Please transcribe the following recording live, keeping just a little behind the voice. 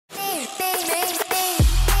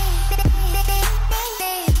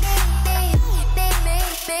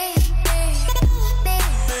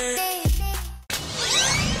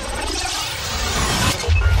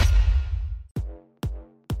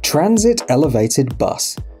Transit elevated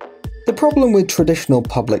bus. The problem with traditional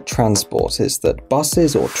public transport is that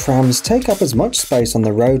buses or trams take up as much space on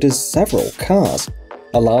the road as several cars.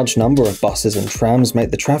 A large number of buses and trams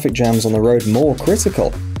make the traffic jams on the road more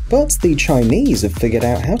critical, but the Chinese have figured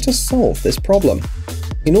out how to solve this problem.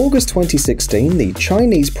 In August 2016, the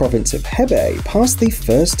Chinese province of Hebei passed the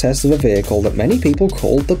first test of a vehicle that many people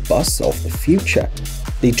called the bus of the future.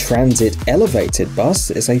 The Transit Elevated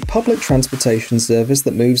Bus is a public transportation service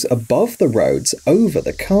that moves above the roads over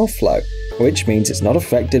the car flow, which means it's not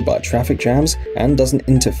affected by traffic jams and doesn't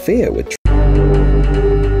interfere with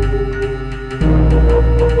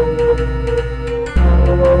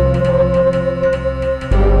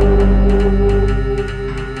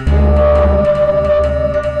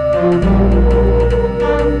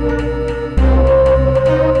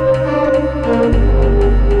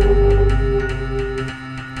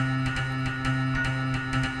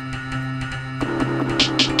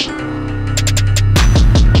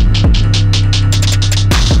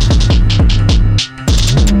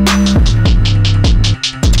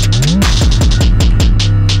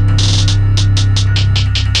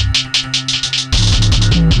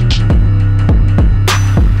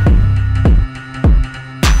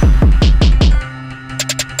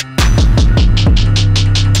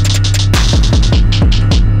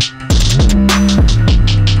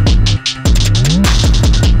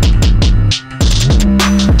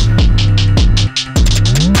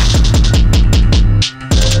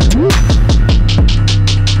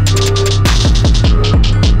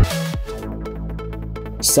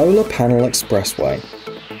Solar Panel Expressway.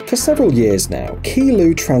 For several years now,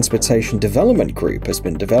 Qilu Transportation Development Group has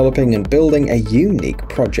been developing and building a unique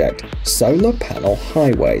project, solar panel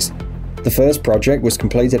highways. The first project was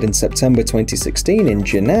completed in September 2016 in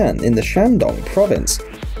Jinan in the Shandong province.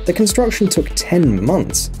 The construction took 10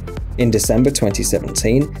 months. In December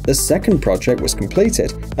 2017, the second project was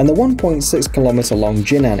completed, and the 1.6-kilometer long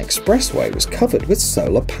Jinan Expressway was covered with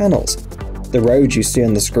solar panels. The road you see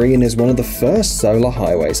on the screen is one of the first solar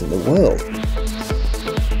highways in the world.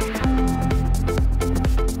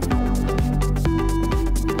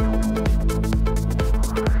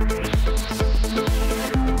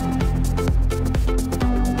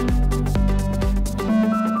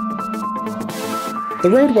 The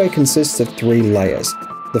roadway consists of 3 layers.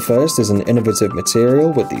 The first is an innovative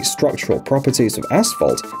material with the structural properties of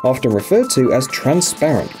asphalt, often referred to as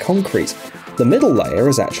transparent concrete. The middle layer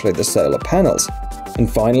is actually the solar panels.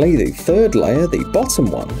 And finally, the third layer, the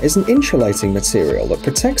bottom one, is an insulating material that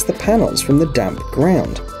protects the panels from the damp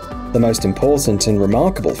ground. The most important and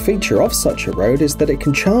remarkable feature of such a road is that it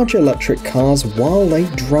can charge electric cars while they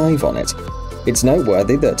drive on it. It's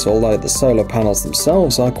noteworthy that although the solar panels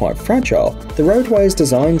themselves are quite fragile, the roadway is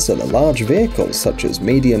designed so that large vehicles such as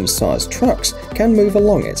medium-sized trucks can move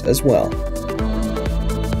along it as well.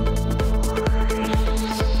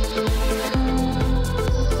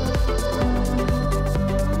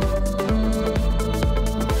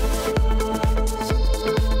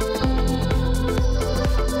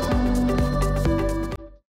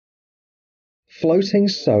 Floating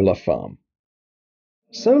solar farm.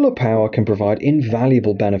 Solar power can provide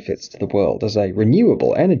invaluable benefits to the world as a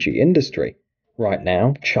renewable energy industry. Right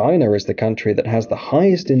now, China is the country that has the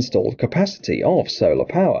highest installed capacity of solar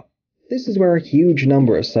power. This is where a huge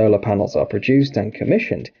number of solar panels are produced and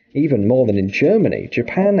commissioned, even more than in Germany,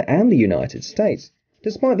 Japan, and the United States,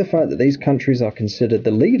 despite the fact that these countries are considered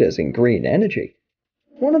the leaders in green energy.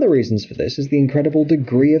 One of the reasons for this is the incredible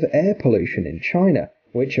degree of air pollution in China,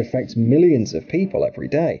 which affects millions of people every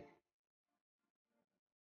day.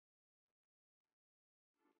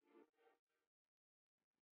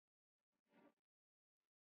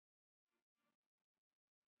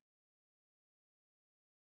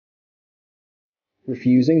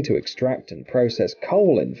 Refusing to extract and process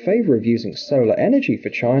coal in favour of using solar energy for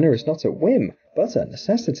China is not a whim, but a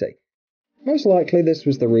necessity. Most likely this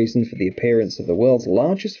was the reason for the appearance of the world's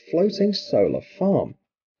largest floating solar farm.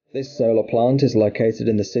 This solar plant is located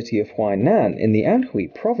in the city of Huainan in the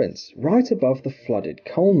Anhui province, right above the flooded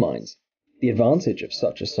coal mines. The advantage of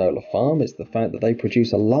such a solar farm is the fact that they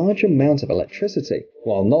produce a large amount of electricity,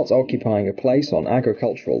 while not occupying a place on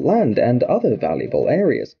agricultural land and other valuable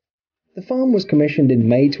areas. The farm was commissioned in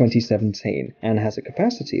May 2017 and has a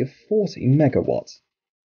capacity of 40 megawatts.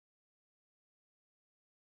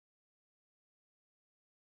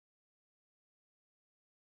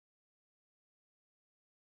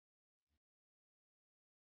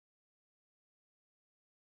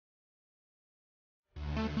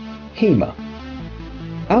 Hema.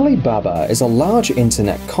 Alibaba is a large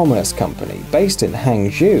internet commerce company based in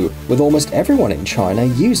Hangzhou, with almost everyone in China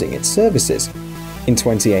using its services. In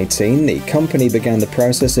 2018, the company began the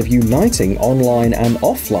process of uniting online and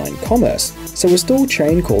offline commerce, so a store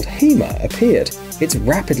chain called Hema appeared. It's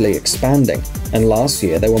rapidly expanding, and last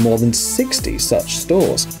year there were more than 60 such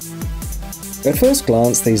stores. At first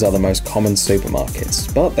glance, these are the most common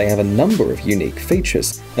supermarkets, but they have a number of unique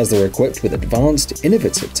features, as they're equipped with advanced,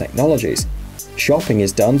 innovative technologies. Shopping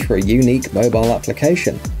is done through a unique mobile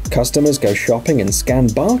application. Customers go shopping and scan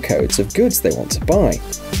barcodes of goods they want to buy.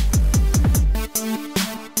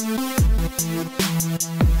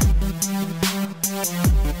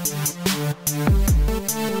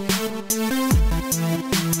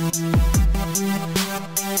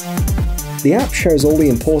 The app shows all the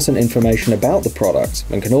important information about the product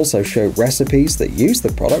and can also show recipes that use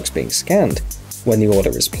the products being scanned. When the order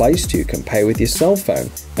is placed, you can pay with your cell phone,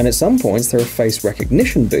 and at some points there are face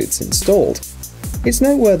recognition booths installed. It's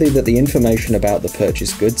noteworthy that the information about the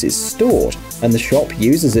purchased goods is stored, and the shop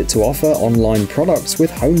uses it to offer online products with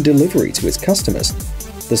home delivery to its customers.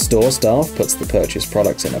 The store staff puts the purchased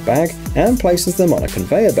products in a bag and places them on a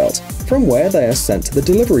conveyor belt, from where they are sent to the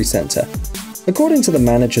delivery center. According to the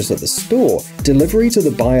managers of the store, delivery to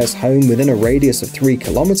the buyer's home within a radius of 3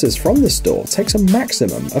 kilometers from the store takes a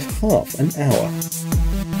maximum of half an hour.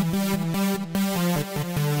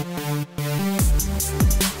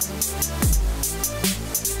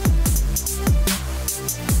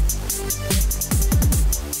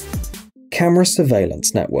 Camera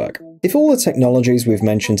surveillance network. If all the technologies we've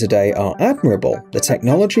mentioned today are admirable, the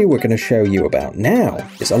technology we're going to show you about now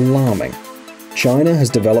is alarming. China has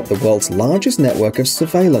developed the world's largest network of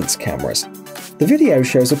surveillance cameras. The video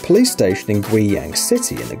shows a police station in Guiyang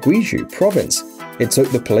City in the Guizhou province. It took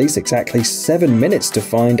the police exactly 7 minutes to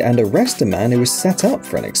find and arrest a man who was set up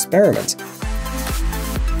for an experiment.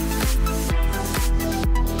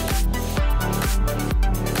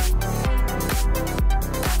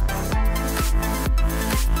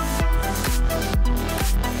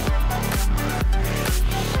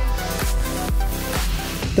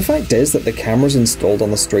 The fact is that the cameras installed on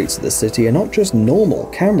the streets of the city are not just normal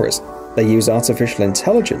cameras. They use artificial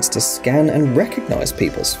intelligence to scan and recognize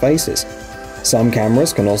people's faces. Some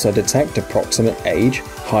cameras can also detect approximate age,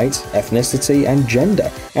 height, ethnicity, and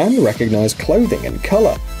gender, and recognize clothing and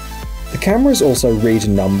color. The cameras also read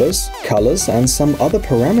numbers, colors, and some other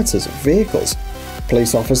parameters of vehicles.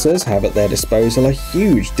 Police officers have at their disposal a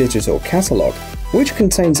huge digital catalog, which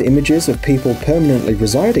contains images of people permanently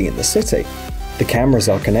residing in the city. The cameras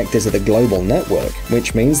are connected to the global network,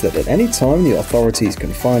 which means that at any time the authorities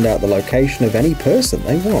can find out the location of any person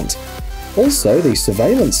they want. Also, the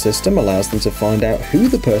surveillance system allows them to find out who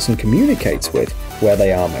the person communicates with, where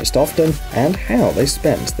they are most often, and how they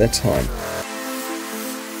spend their time.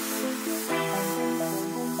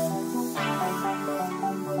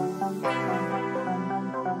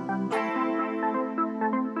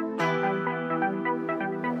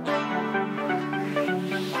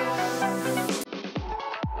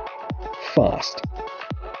 FAST.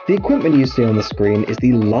 The equipment you see on the screen is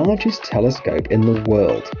the largest telescope in the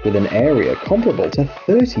world, with an area comparable to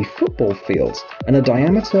 30 football fields and a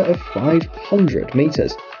diameter of 500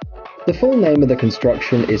 meters. The full name of the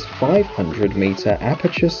construction is 500-meter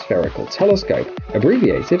Aperture Spherical Telescope,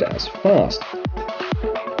 abbreviated as FAST.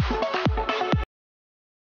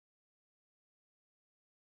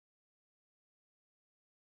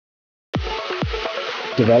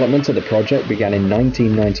 Development of the project began in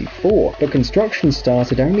 1994, but construction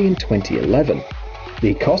started only in 2011.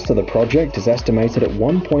 The cost of the project is estimated at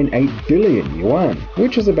 1.8 billion yuan,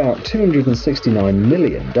 which is about $269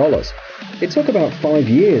 million. It took about 5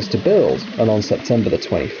 years to build, and on September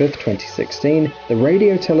 25, 2016, the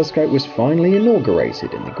radio telescope was finally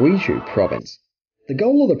inaugurated in the Guizhou province. The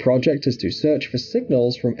goal of the project is to search for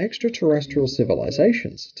signals from extraterrestrial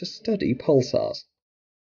civilizations to study pulsars.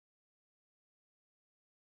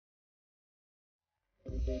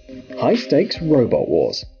 High-stakes robot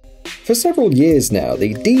wars. For several years now,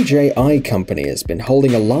 the DJI company has been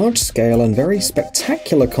holding a large-scale and very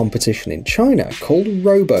spectacular competition in China called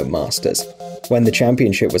RoboMasters. When the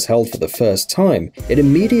championship was held for the first time, it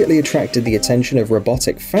immediately attracted the attention of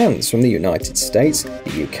robotic fans from the United States,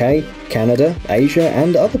 the UK, Canada, Asia,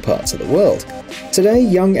 and other parts of the world. Today,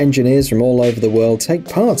 young engineers from all over the world take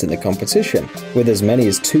part in the competition, with as many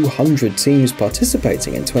as 200 teams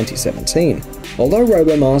participating in 2017. Although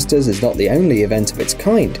RoboMasters is not the only event of its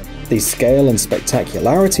kind, the scale and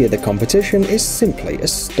spectacularity of the competition is simply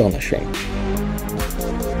astonishing.